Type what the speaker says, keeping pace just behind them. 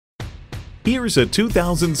Here's a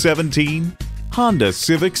 2017 Honda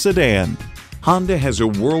Civic sedan. Honda has a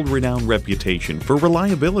world-renowned reputation for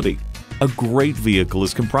reliability. A great vehicle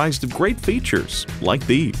is comprised of great features like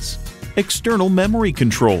these: external memory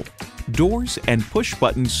control, doors and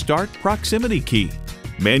push-button start proximity key,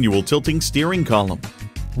 manual tilting steering column,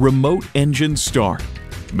 remote engine start,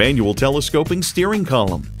 manual telescoping steering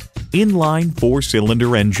column, inline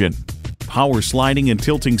 4-cylinder engine, power sliding and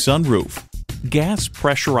tilting sunroof, gas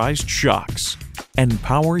pressurized shocks, and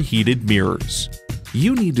power heated mirrors.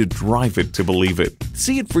 You need to drive it to believe it.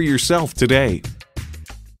 See it for yourself today.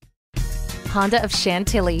 Honda of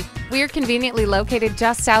Chantilly. We are conveniently located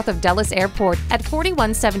just south of Dulles Airport at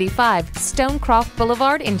 4175 Stonecroft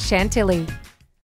Boulevard in Chantilly.